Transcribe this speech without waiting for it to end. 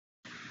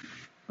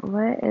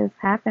What is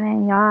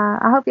happening, y'all?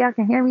 I hope y'all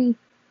can hear me.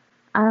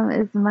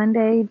 It's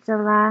Monday,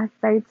 July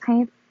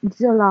 13th.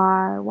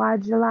 July. Why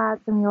July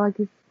to me? Like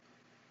it's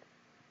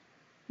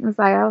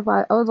like I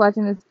was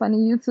watching this funny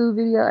YouTube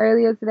video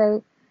earlier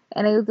today,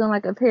 and they was doing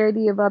like a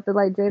parody about the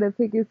like Jada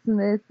Pinkett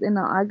Smith and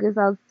the August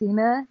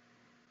Alsina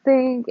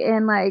thing,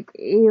 and like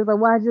it was like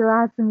why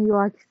July to me?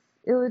 Like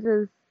it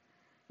was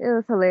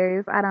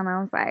hilarious. I don't know.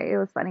 I'm sorry. It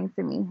was funny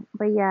to me.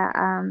 But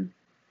yeah,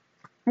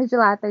 it's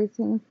July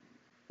 13th.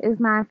 It's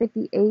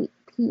 9:58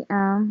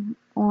 p.m.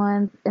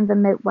 on in the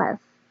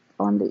Midwest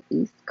on the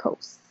East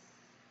Coast,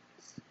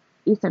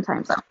 Eastern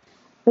time zone.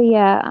 But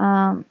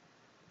yeah,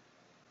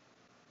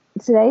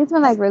 today's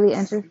been like really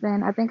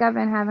interesting. I think I've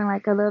been having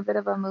like a little bit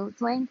of a mood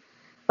swing,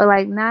 but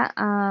like not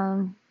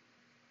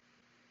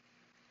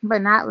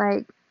but not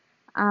like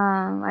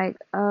oh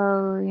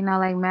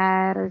like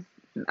mad or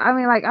I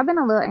mean like I've been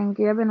a little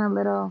angry. I've been a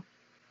little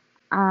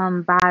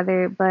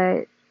bothered,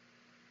 but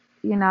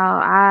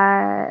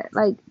I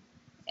like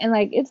and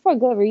like it's for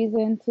good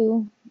reason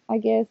too. I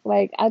guess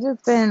like I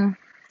just been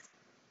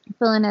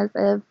feeling as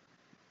if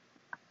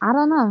I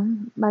don't know,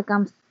 like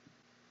I'm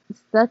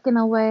stuck in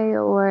a way,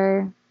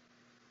 or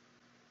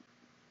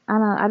I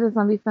don't. I just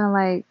don't be feeling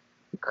like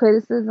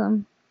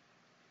criticism.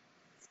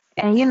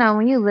 And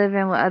when you live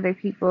in with other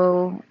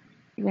people,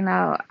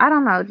 I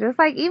don't know. Just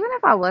like even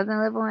if I wasn't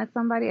living with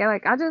somebody,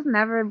 like I just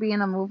never be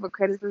in a mood for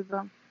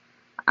criticism.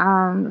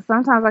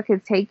 Sometimes I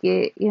could take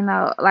it,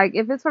 like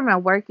if it's from a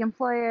work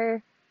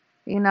employer,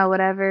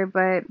 whatever.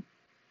 But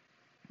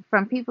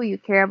from people you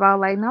care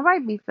about, like nobody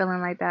be feeling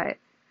like that.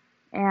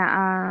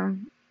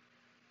 And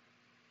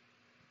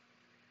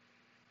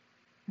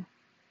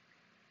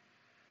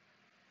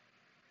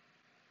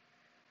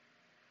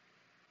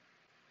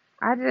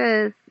I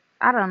just,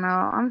 I don't know.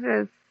 I'm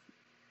just,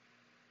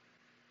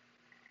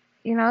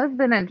 it's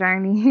been a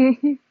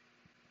journey.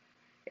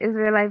 It's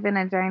really been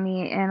a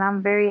journey, and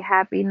I'm very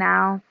happy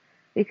now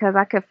because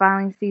I could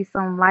finally see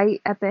some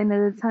light at the end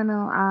of the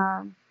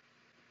tunnel.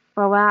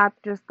 For a while, I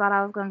just thought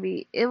I was gonna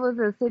be. It was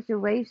a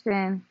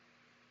situation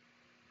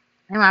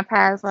in my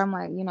past where I'm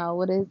like,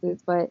 what is this?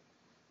 But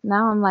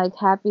now I'm like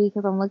happy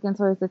because I'm looking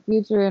towards the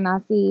future and I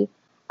see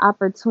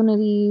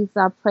opportunities.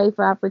 I pray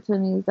for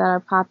opportunities that are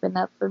popping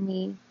up for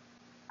me.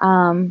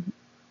 Um,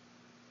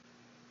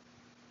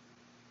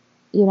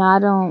 I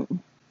don't.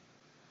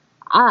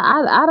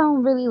 I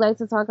don't really like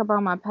to talk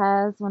about my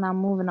past when I'm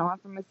moving on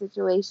from a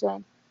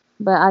situation,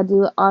 but I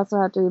do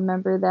also have to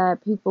remember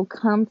that people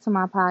come to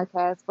my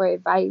podcast for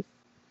advice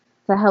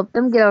to help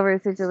them get over a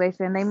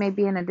situation. They may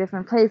be in a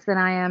different place than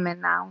I am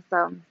in now,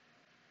 so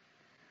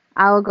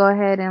I will go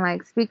ahead and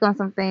like speak on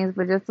some things,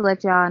 but just to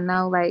let y'all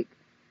know, like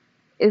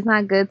it's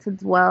not good to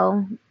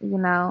dwell.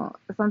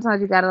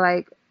 Sometimes you gotta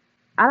like.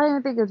 I don't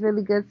even think it's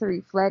really good to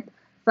reflect.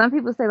 Some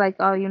people say like,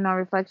 oh,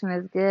 reflection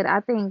is good.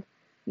 I think,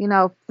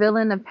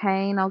 feeling the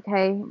pain,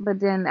 okay, but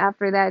then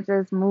after that,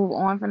 just move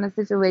on from the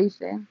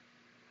situation.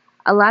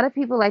 A lot of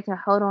people like to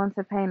hold on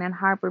to pain and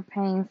harbor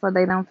pain so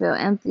they don't feel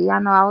empty. I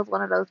know I was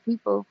one of those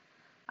people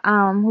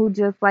who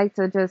just like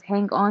to just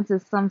hang on to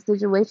some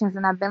situations,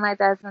 and I've been like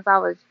that since I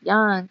was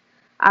young.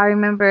 I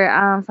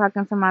remember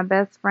talking to my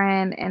best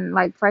friend in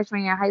like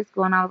freshman year of high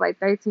school, and I was like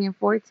 13,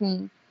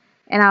 14,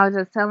 and I was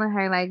just telling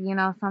her like,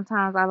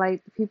 sometimes I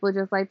like people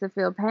just like to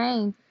feel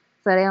pain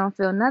so they don't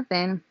feel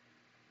nothing.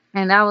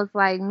 And that was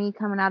like me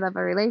coming out of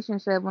a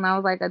relationship when I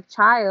was like a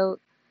child,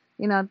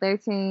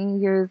 13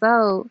 years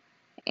old.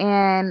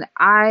 And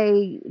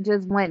I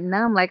just went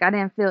numb. Like I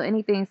didn't feel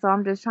anything. So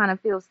I'm just trying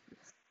to feel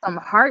some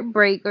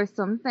heartbreak or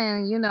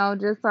something,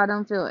 just so I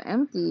don't feel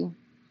empty.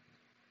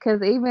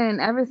 Because even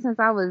ever since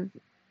I was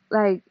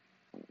like,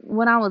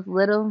 when I was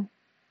little,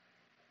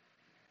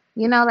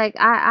 like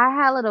I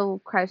had little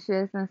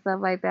crushes and stuff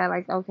like that,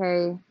 like,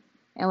 okay,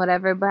 and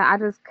whatever. But I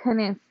just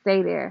couldn't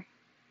stay there.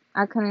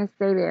 I couldn't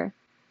stay there.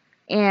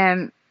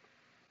 And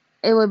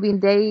it would be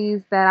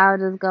days that I would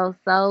just go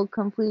so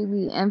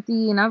completely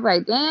empty, and I'm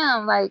like,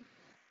 damn, like,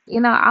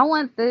 I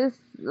want this.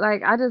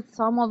 Like,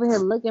 so I'm over here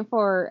looking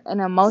for an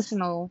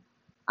emotional,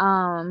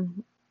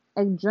 um,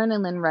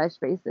 adrenaline rush,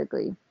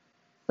 basically.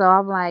 So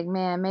I'm like,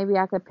 man, maybe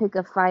I could pick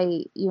a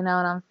fight. You know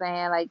what I'm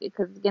saying? Like,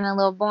 because it's getting a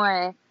little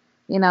boring.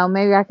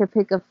 Maybe I could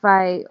pick a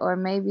fight, or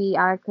maybe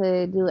I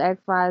could do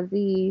X, Y,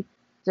 Z,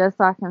 just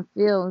so I can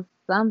feel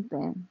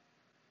something.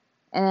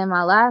 And in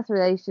my last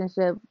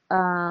relationship,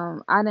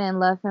 I didn't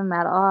love him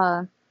at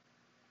all.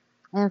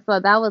 And so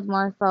that was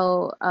more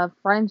so a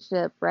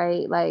friendship,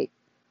 right? Like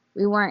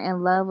we weren't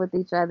in love with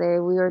each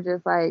other. We were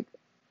just like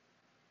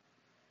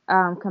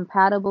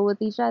compatible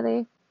with each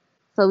other.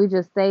 So we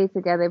just stayed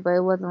together, but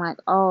it wasn't like,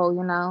 oh,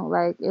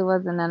 like it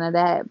wasn't none of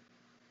that.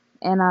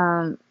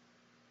 And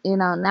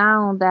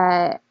now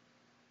that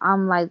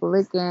I'm like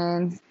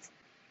looking,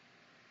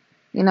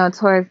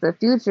 towards the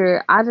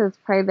future, I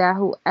just pray that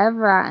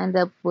whoever I end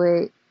up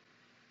with,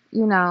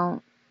 you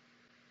know,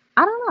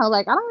 I don't know.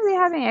 Like, I don't really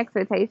have any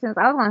expectations.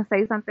 I was gonna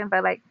say something,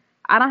 but like,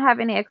 I don't have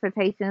any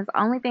expectations.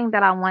 Only thing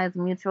that I want is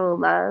mutual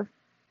love,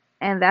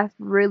 and that's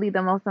really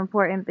the most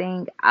important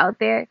thing out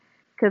there.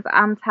 because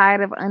I'm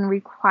tired of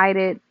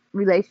unrequited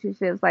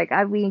relationships. Like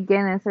I be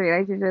getting into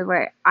relationships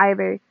where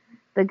either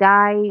the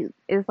guy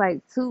is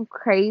like too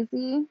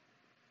crazy,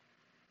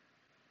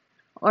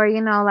 or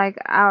like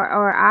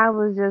or I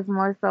was just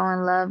more so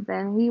in love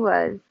than he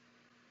was,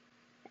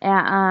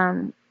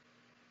 and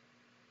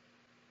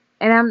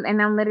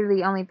I'm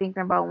literally only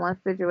thinking about one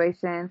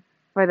situation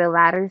for the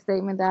latter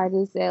statement that I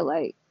just said.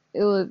 Like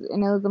it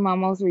was my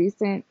most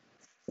recent,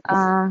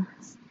 um,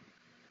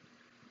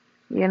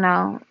 you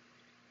know,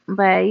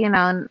 but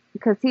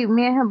because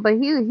me and him, but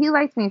he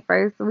liked me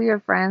first. We were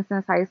friends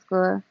since high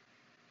school,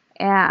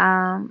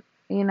 and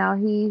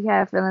he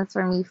had feelings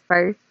for me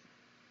first.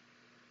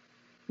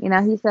 He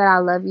said I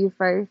love you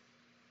first.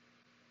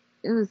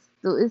 It's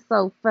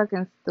so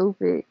fucking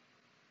stupid.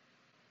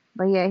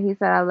 But yeah, he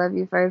said I love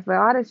you first, but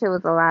all this shit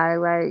was a lie.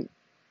 Like,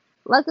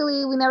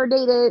 luckily we never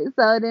dated,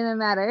 so it didn't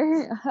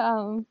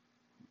matter.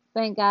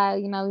 Thank God,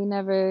 we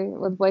never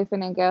was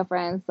boyfriend and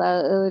girlfriend. So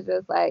it was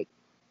just like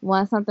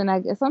something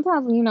I guess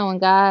sometimes when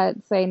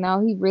God say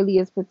no, He really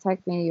is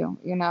protecting you,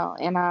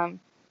 and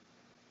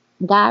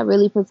God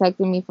really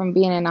protected me from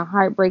being in a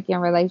heartbreaking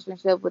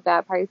relationship with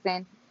that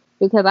person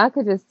because I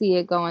could just see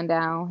it going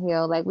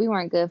downhill. Like we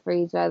weren't good for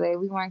each other.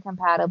 We weren't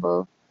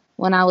compatible.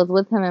 When I was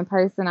with him in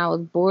person, I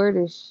was bored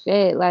as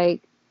shit.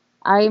 Like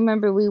I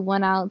remember we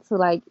went out to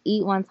like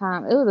eat one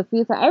time. It was a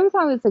few times. Every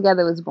time we were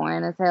together was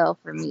boring as hell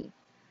for me.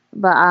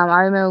 But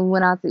I remember we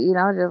went out to eat.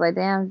 I was just like,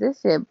 damn, this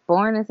shit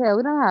boring as hell.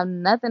 We don't have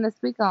nothing to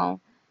speak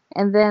on.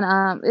 And then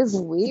it's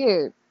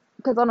weird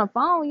because on the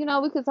phone,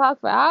 we could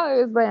talk for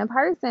hours, but in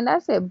person,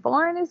 that shit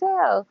boring as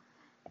hell.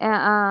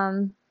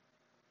 And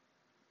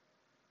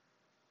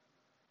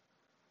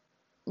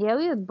yeah,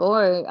 we was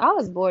bored. I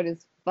was bored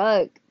as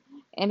fuck.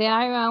 And then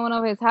I remember I went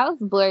over his house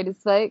bored as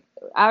fuck.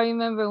 I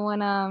remember when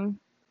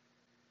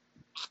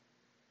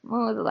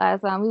was the last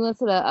time we went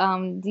to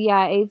the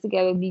DIA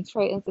together,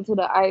 Detroit Institute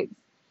of Arts,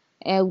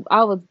 and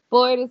I was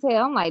bored as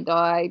hell. I'm like,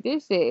 dog,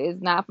 this shit is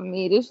not for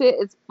me. This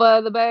shit is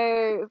for the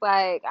birds.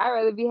 Like, I'd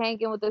rather be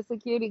hanging with the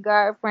security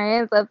guard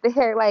friends up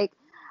there. Like,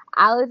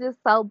 I was just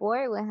so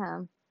bored with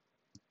him.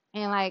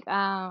 And like,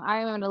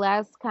 I remember the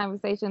last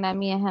conversation that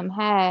me and him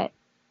had.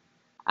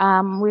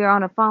 We were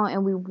on the phone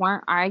and we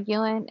weren't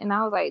arguing, and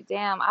I was like,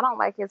 damn, I don't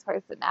like his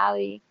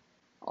personality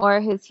or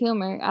his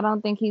humor. I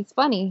don't think he's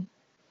funny.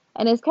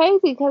 And it's crazy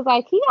because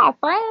like he got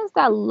friends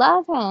that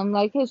love him,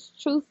 like his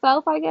true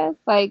self, I guess.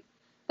 Like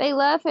they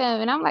love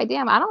him, and I'm like,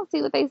 damn, I don't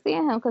see what they see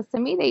in him because to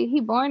me,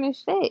 he boring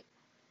as shit.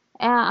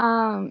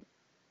 And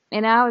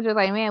I was just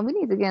like, man, we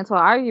need to get into an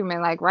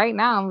argument like right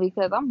now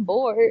because I'm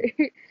bored,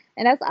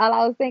 and that's all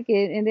I was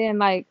thinking. And then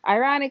like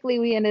ironically,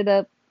 we ended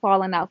up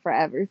falling out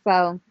forever.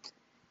 So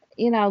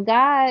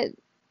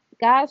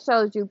God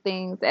shows you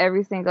things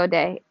every single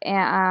day,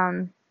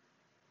 and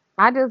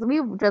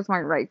we just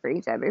weren't right for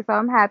each other. So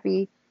I'm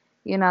happy,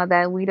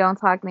 that we don't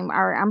talk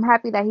anymore. I'm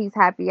happy that he's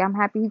happy. I'm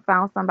happy he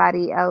found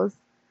somebody else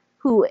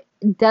who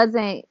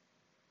doesn't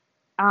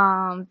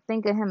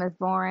think of him as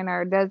boring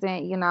or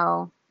doesn't,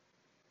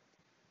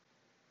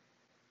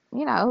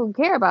 who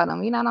care about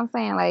him. You know what I'm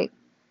saying? Like,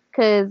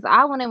 cause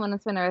I wouldn't want to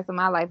spend the rest of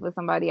my life with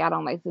somebody I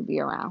don't like to be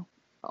around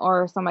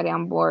or somebody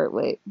I'm bored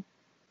with.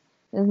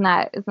 It's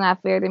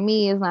not fair to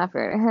me. It's not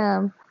fair to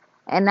him.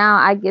 And now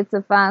I get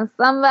to find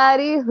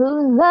somebody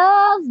who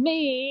loves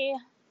me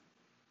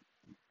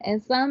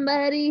and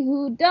somebody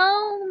who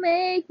don't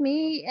make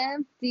me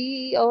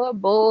empty or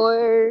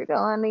bored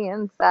on the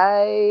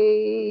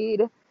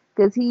inside.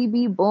 'Cause he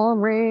be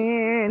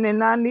boring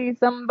and I need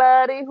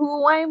somebody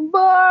who ain't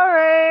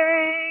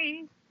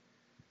boring.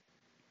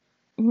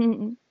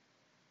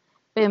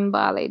 Ben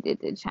Baller did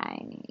the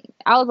chain.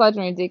 I was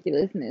watching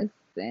Ridiculousness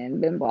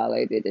and Ben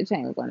Baller did the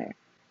chain was on there.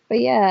 But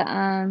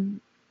yeah,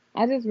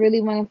 I just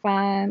really want to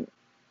find,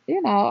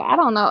 I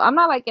don't know. I'm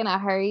not like in a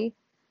hurry,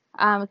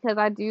 because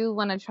I do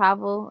want to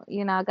travel.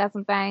 I got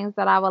some things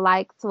that I would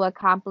like to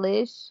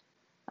accomplish.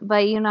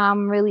 But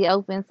I'm really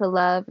open to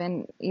love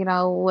and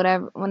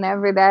whatever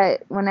whenever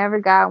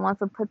God wants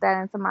to put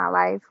that into my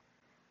life.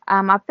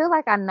 I feel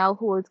like I know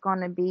who it's going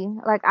to be.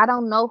 Like, I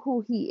don't know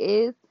who he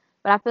is,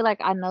 but I feel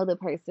like I know the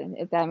person,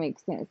 if that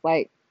makes sense.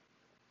 Like,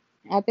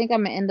 I think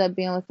I'm going to end up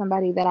being with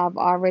somebody that I've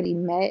already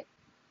met.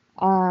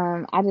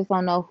 I just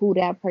don't know who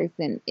that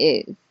person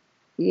is.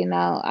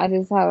 I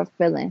just have a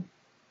feeling,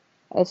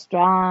 a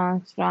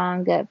strong,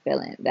 strong gut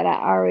feeling that I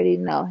already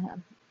know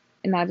him.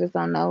 And I just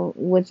don't know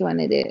which one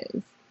it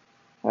is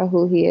or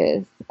who he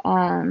is.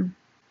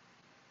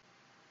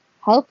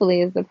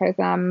 Hopefully it's the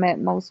person I met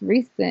most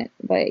recent,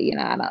 but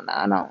I don't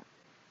know.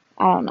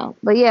 I don't know.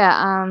 But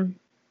yeah,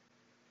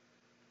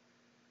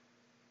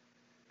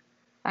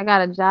 I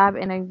got a job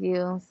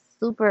interview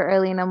super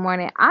early in the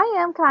morning. I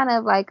am kind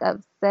of like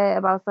upset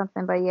about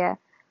something, but yeah,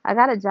 I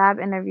got a job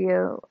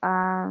interview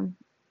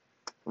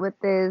with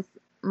this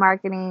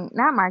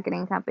not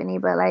marketing company,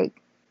 but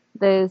like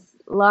this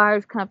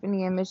large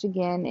company in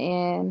Michigan,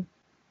 and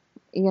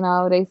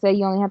they say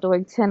you only have to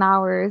work 10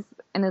 hours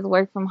and it's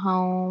work from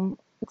home,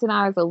 10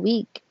 hours a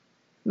week.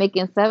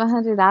 making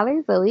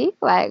 $700 a week.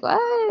 Like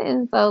what?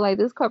 And so like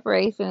this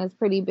corporation is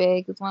pretty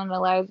big. It's one of the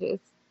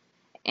largest.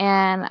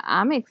 And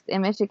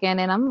in Michigan,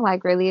 and I'm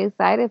like really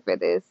excited for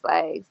this.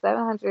 Like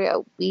 700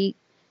 a week,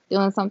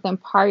 doing something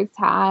part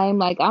time.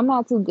 Like I'm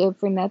not too good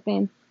for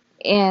nothing,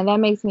 and that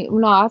makes me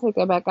no. I'll take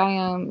that back. I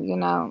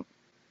am,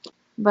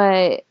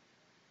 but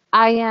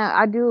I am.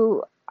 I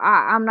do.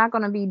 I'm not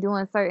gonna be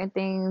doing certain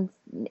things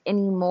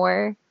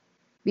anymore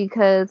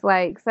because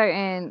like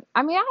certain.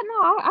 I mean, I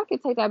know I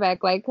could take that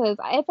back. Like, cause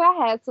if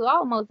I had to, I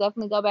would most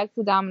definitely go back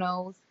to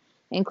Domino's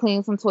and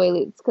clean some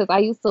toilets. Cause I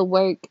used to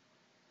work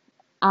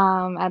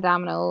at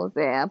Domino's,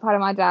 and part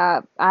of my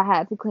job I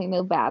had to clean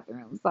the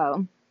bathroom.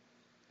 So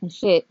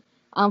shit.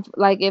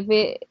 Like if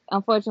it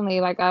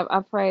unfortunately, like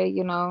I pray,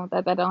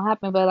 that don't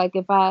happen. But like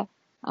if I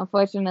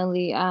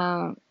unfortunately,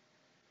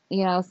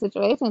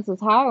 situations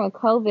is hard with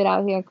COVID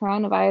out here,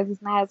 coronavirus.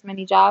 It's not as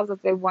many jobs as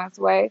there once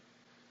were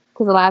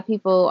because a lot of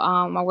people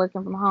are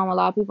working from home. A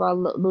lot of people are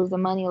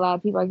losing money. A lot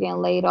of people are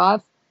getting laid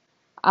off.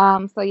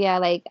 So yeah,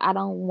 like I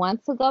don't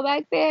want to go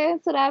back there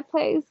to that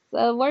place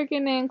of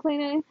working and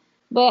cleaning,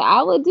 but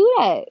I would do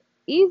that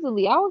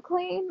easily. I would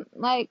clean.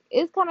 Like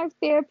it's kind of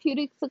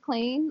therapeutic to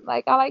clean.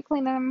 Like I like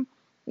cleaning,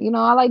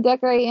 I like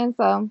decorating.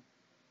 So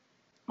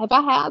if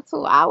I had to,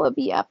 I would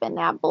be up in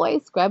that boy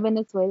scrubbing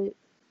the toilet.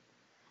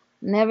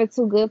 Never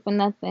too good for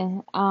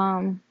nothing.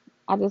 I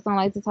just don't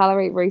like to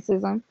tolerate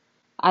racism.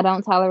 I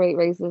don't tolerate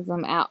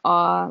racism at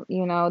all.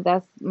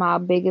 That's my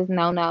biggest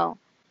no no.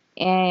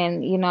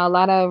 And a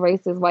lot of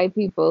racist white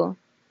people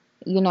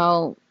you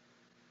know,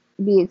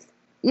 be,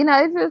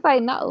 it's just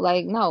like,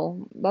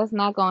 no, that's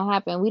not gonna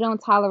happen. We don't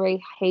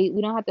tolerate hate.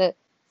 We don't have to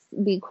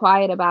be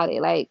quiet about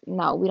it. Like,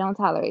 no, we don't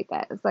tolerate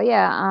that. So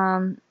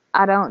yeah,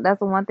 I don't. That's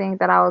the one thing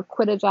that I would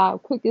quit a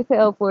job quick as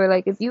hell for.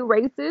 Like, if you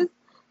racist,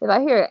 if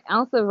I hear an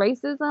ounce of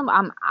racism,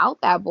 I'm out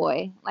that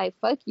boy. Like,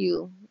 fuck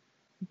you,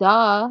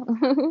 duh.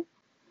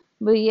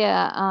 But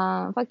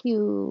yeah, fuck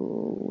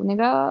you,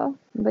 nigga.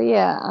 But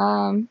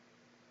yeah,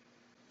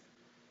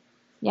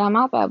 yeah, I'm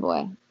out that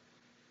boy.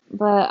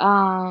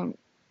 But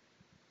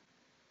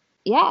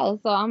yeah,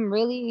 so I'm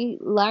really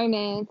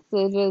learning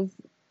to just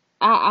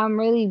I'm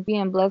really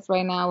being blessed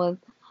right now with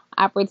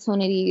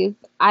opportunities.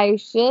 I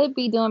should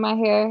be doing my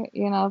hair,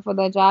 for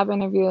the job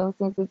interview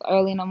since it's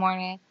early in the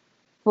morning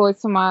for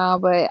tomorrow,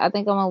 but I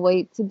think I'm gonna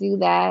wait to do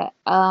that.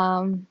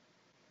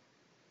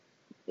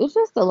 It's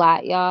just a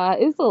lot, y'all.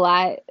 It's a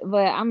lot,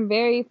 but I'm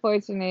very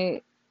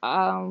fortunate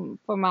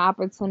for my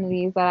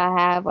opportunities that I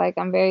have. Like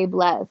I'm very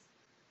blessed.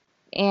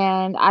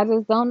 And I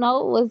just don't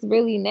know what's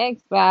really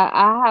next, but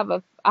I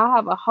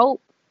have a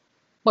hope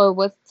for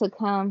what's to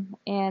come.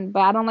 And but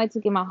I don't like to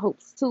get my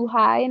hopes too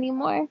high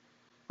anymore.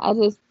 I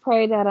just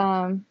pray that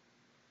I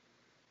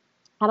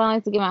don't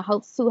like to get my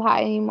hopes too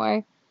high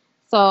anymore.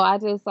 So I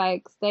just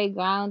like stay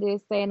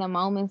grounded, stay in the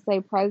moment,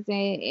 stay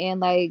present, and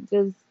like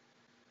just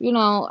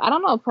I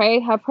don't know,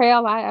 pray. I pray a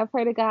lot. I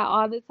pray to God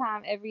all the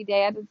time, every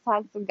day. I just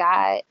talk to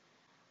God.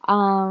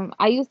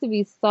 I used to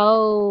be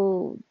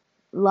so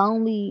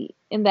lonely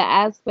in the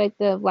aspect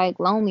of like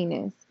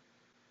loneliness.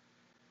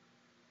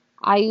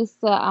 I used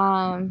to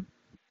I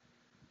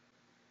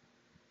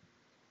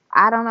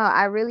don't know.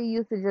 I really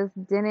used to just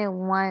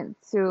didn't want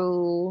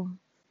to.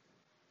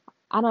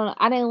 I don't.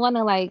 I didn't want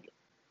to like.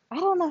 I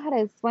don't know how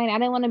to explain it. I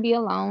didn't want to be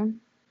alone,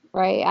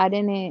 right? I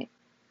didn't.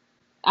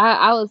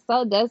 I was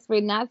so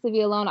desperate not to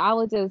be alone. I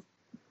would just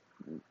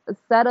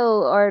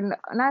settle, or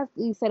not.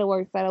 You said the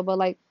word settle, but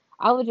like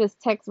I would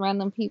just text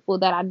random people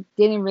that I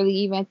didn't really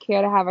even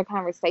care to have a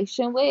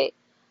conversation with.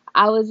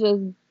 I was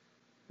just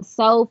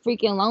so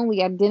freaking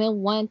lonely. I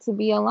didn't want to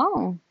be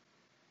alone,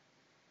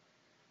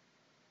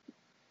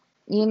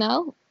 you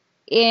know,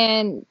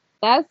 and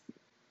that's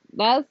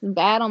that's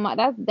bad on my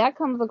that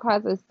comes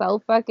across as so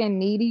fucking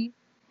needy.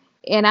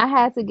 And I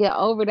had to get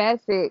over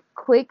that shit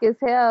quick as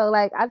hell.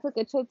 Like I took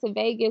a trip to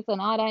Vegas and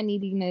all that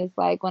neediness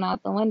like went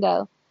out the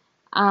window.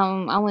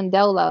 I went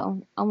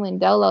dolo. I went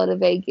dolo to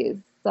Vegas.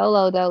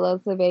 Solo dolo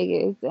to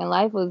Vegas. And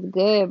life was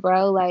good,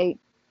 bro. Like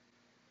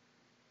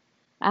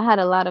I had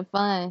a lot of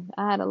fun.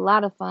 I had a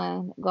lot of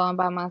fun going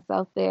by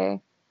myself there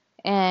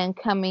and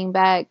coming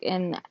back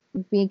and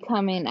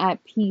becoming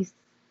at peace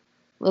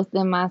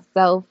within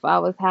myself. I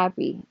was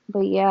happy.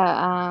 But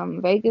yeah,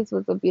 Vegas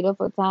was a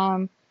beautiful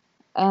time,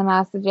 and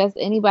I suggest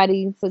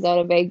anybody to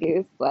go to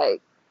Vegas.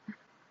 Like,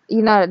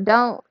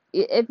 don't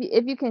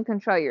if you can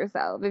control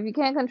yourself. If you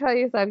can't control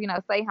yourself,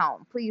 stay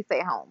home. Please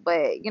stay home.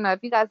 But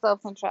if you got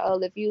self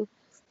control, if you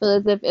feel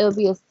as if it'll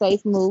be a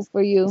safe move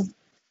for you,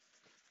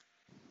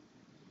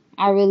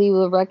 I really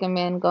would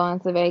recommend going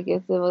to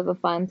Vegas. It was a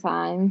fun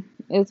time,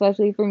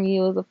 especially for me.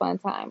 It was a fun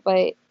time.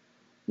 But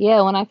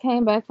yeah, when I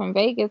came back from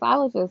Vegas, I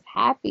was just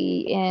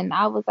happy and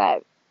I was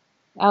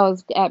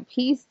at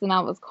peace and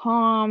I was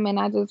calm and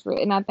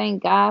and I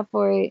thank God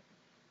for it.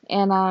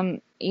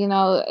 And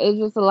it's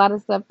just a lot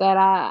of stuff that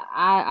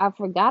I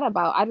forgot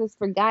about. I just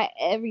forgot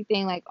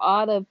everything, like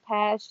all the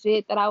past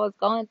shit that I was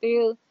going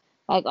through,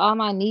 like all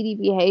my needy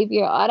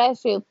behavior, all that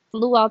shit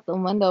flew out the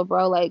window,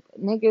 bro. Like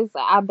niggas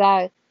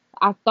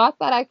I thought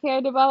that I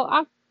cared about,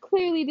 I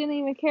clearly didn't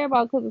even care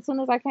about because as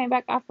soon as I came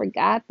back, I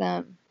forgot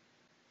them.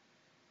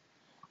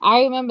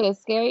 I remember the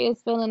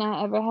scariest feeling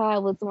I ever had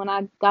was when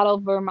I got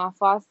over my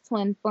false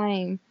twin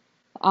flame.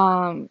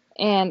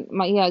 And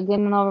my yeah,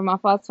 getting over my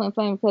false twin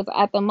flame because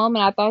at the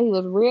moment I thought he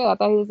was real. I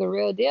thought he was the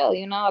real deal.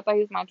 You know, I thought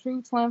he was my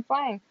true twin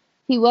flame.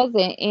 He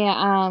wasn't,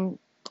 and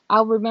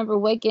I remember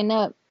waking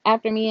up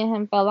after me and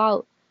him fell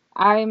out.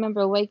 I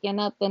remember waking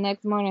up the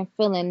next morning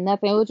feeling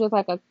nothing. It was just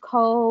like a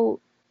cold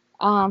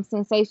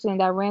sensation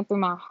that ran through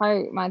my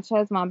heart, my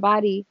chest, my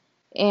body,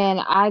 and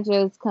I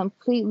just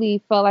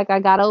completely felt like I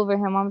got over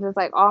him. I'm just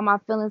like all my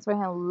feelings for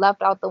him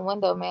left out the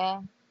window,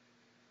 man.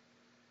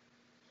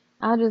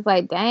 I was just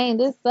like, dang,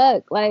 this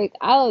sucked. Like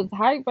I was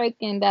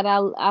heartbreaking that I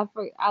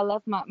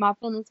left my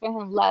feelings for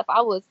him left.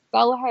 I was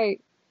so hurt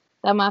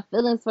that my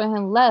feelings for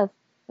him left.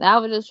 That I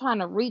was just trying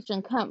to reach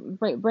and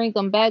bring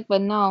him back,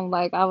 but no,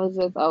 like I was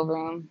just over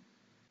him.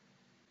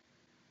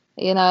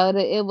 You know,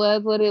 it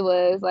was what it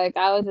was. Like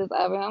I was just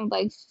over him. I'm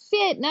like,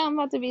 shit, now I'm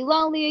about to be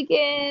lonely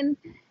again,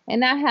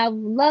 and I have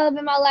love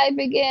in my life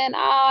again.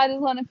 Oh, I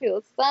just want to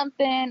feel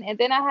something, and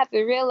then I have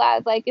to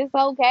realize like it's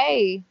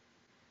okay.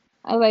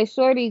 I was like,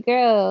 shorty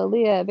girl,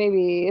 Leah,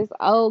 baby, it's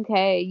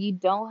okay. You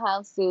don't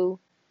have to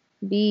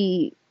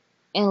be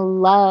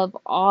in love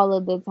all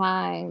of the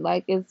time.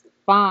 Like, it's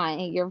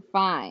fine. You're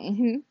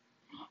fine.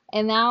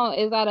 And now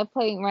it's at a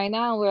point right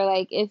now where,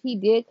 like, if he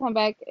did come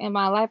back in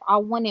my life, I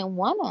wouldn't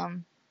want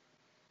him.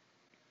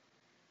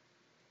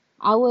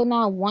 I would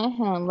not want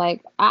him.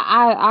 Like,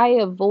 I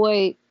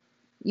avoid,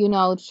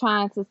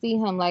 trying to see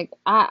him. Like,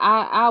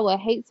 I would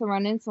hate to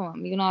run into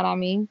him. You know what I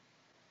mean?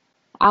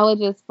 I would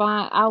just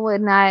find, I would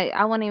not,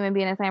 I wouldn't even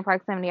be in the same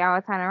proximity. I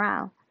would turn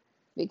around.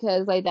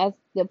 Because like that's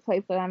the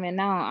place that I'm in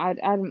now.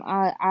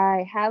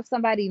 I have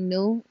somebody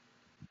new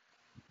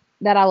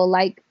that I would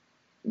like,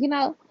 you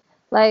know,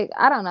 like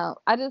I don't know.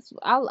 I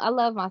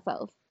love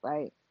myself,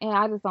 right? And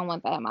I just don't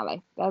want that in my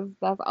life.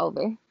 That's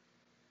over.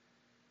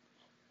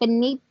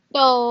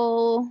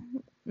 Finito.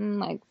 I'm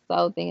like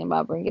so thinking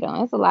about Bring It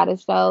On. It's a lot of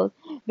shows.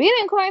 Being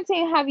in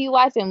quarantine, have you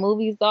watching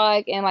movies,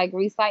 dog, and like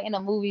reciting the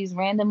movies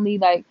randomly?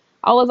 Like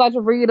I was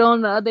watching Bring It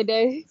On the other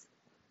day.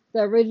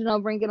 The original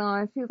Bring It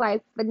On. She's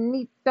like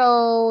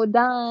Finito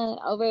done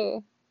over.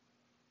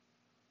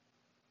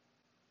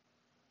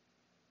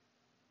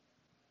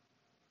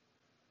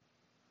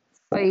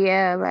 But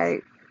yeah,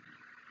 like,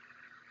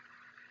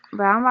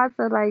 but I'm about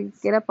to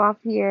like get up off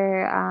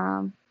here.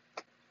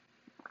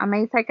 I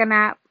may take a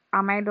nap. I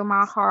may do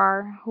my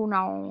hair. Who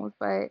knows?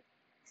 But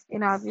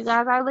if you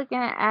guys are looking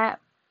at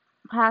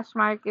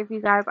Poshmark, if you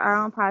guys are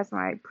on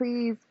Poshmark,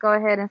 please go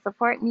ahead and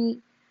support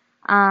me.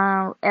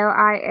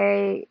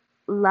 LIA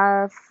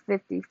Love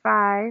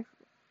 55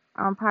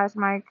 on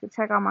Poshmark.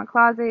 Check out my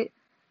closet.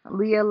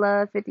 Leah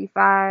Love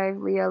 55.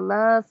 Leah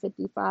Love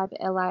 55.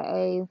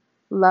 LIA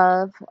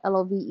Love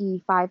LOVE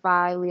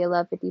 55. Leah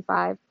Love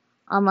 55.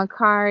 On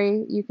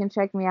Macari, you can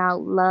check me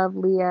out. Love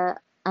Leah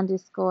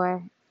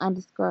underscore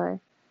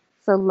underscore.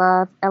 So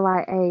love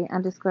LIA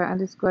underscore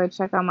underscore.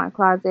 Check out my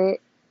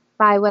closet.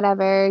 Buy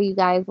whatever you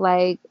guys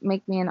like.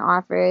 Make me an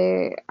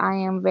offer. I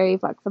am very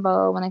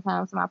flexible when it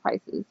comes to my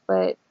prices,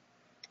 but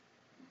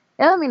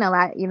it'll mean a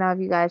lot, if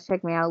you guys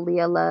check me out.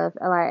 Leah Love,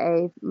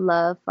 LIA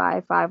Love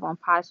 55 on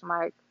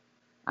Poshmark.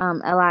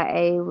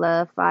 LIA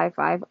Love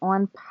 55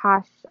 on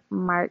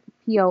Poshmark,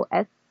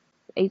 Poshmark.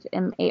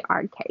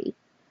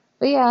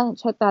 But yeah,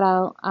 check that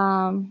out.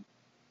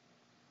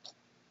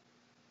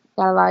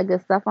 Got a lot of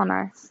good stuff on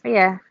there. But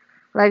yeah,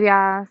 love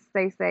y'all.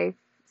 Stay safe.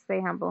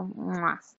 Stay humble. Mwah.